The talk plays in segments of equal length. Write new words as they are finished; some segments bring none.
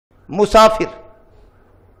مسافر،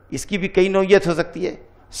 اس کی بھی کئی نوعیت ہو سکتی ہے.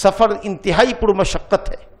 سفر انتہائی پرمشقت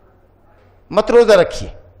ہے، مت روزہ رکھیے.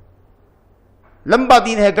 لمبا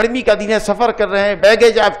دن ہے، گرمی کا دن ہے، سفر کر رہے ہیں،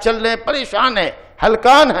 بیگیج آپ چل رہے ہیں، پریشان ہیں،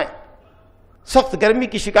 ہلکان ہیں. سخت گرمی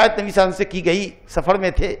کی شکایت نبی صلی اللہ علیہ وسلم سے کی گئی، سفر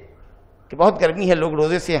میں تھے کہ بہت گرمی ہے، لوگ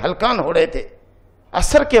روزے سے ہلکان ہو رہے تھے.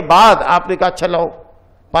 عصر کے بعد آپ نے کہا اچھا لاؤ،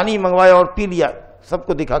 پانی منگوایا اور پی لیا سب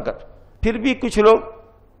کو دکھا کر. پھر بھی کچھ لوگ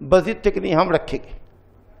بضد تھے کہ نہیں ہم رکھیں گے.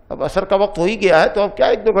 اب عصر کا وقت ہو ہی گیا ہے تو اب کیا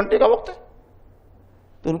 1-2 گھنٹے کا وقت ہے.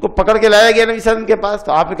 تو ان کو پکڑ کے لایا گیا نبی صلی اللہ علیہ وسلم کے پاس.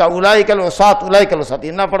 تو آپ نے کہا اولئک العصاۃ، اولئک العصاۃ،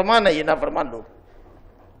 یہ نافرمان ہے، یہ نافرمان لوگ.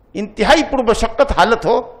 انتہائی پرمشقت حالت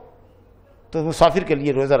ہو تو مسافر کے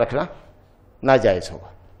لیے روزہ رکھنا ناجائز ہوگا.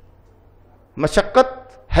 مشقت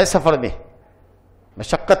ہے، سفر میں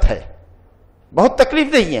مشقت ہے، بہت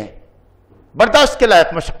تکلیف نہیں ہے، برداشت کے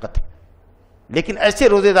لائق مشقت ہے. لیکن ایسے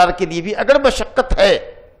روزے دار کے لیے بھی اگر مشقت ہے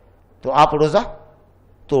تو آپ روزہ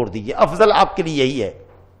توڑ دیجئے. افضل آپ کے لیے یہی ہے.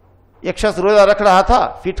 ایک شخص روزہ رکھ رہا تھا،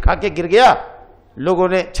 فٹ کھا کے گر گیا، لوگوں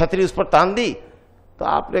نے چھتری اس پر تان دی، تو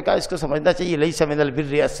آپ نے کہا اس کو سمجھنا چاہیے لیس من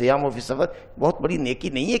البر الصیام فی السفر. بہت بڑی نیکی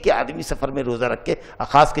نہیں ہے کہ آدمی سفر میں روزہ رکھ کے،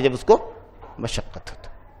 خاص کہ جب اس کو مشقت ہو.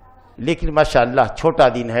 لیکن ماشاءاللہ چھوٹا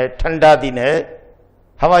دن ہے، ٹھنڈا دن ہے،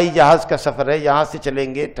 ہوائی جہاز کا سفر ہے، یہاں سے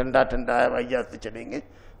چلیں گے، ٹھنڈا ٹھنڈا ہے، ہوائی جہاز سے چلیں گے،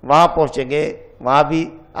 وہاں پہنچیں گے، وہاں بھی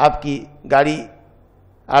آپ کی گاڑی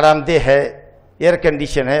آرام دہ ہے، ایئر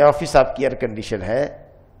کنڈیشن ہے، آفس آپ کی ایئر کنڈیشن ہے.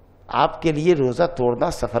 آپ کے لیے روزہ توڑنا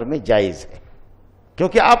سفر میں جائز ہے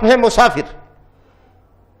کیونکہ آپ ہیں مسافر.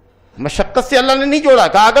 مشقت سے اللہ نے نہیں جوڑا،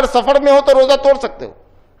 کہا اگر سفر میں ہو تو روزہ توڑ سکتے ہو.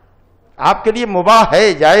 آپ کے لیے مباح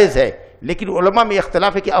ہے، جائز ہے. لیکن علماء میں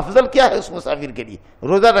اختلاف ہے کہ افضل کیا ہے اس مسافر کے لیے،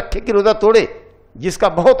 روزہ رکھے کہ روزہ توڑے. جس کا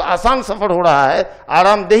بہت آسان سفر ہو رہا ہے،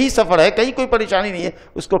 آرام دہی سفر ہے، کہیں کوئی پریشانی نہیں ہے،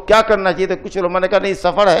 اس کو کیا کرنا چاہیے؟ تو کچھ علماء نے کہا نہیں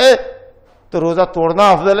سفر ہے تو روزہ توڑنا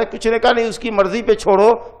افضل ہے. کچھ نے کہا نہیں اس کی مرضی پہ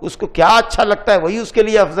چھوڑو، اس کو کیا اچھا لگتا ہے وہی اس کے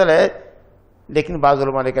لیے افضل ہے. لیکن بعض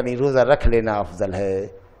علماء نے کہا نہیں روزہ رکھ لینا افضل ہے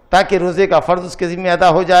تاکہ روزے کا فرض اس کے ذمہ ادا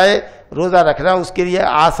ہو جائے. روزہ رکھنا اس کے لیے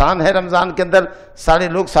آسان ہے. رمضان کے اندر سارے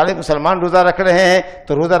مسلمان روزہ رکھ رہے ہیں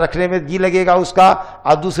تو روزہ رکھنے میں جی لگے گا اس کا.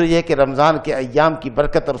 اور دوسری یہ کہ رمضان کے ایام کی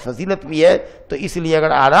برکت اور فضیلت بھی ہے، تو اس لیے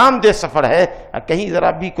اگر آرام دہ سفر ہے، کہیں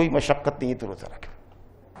ذرا بھی کوئی مشقت نہیں ہے تو روزہ رکھنا.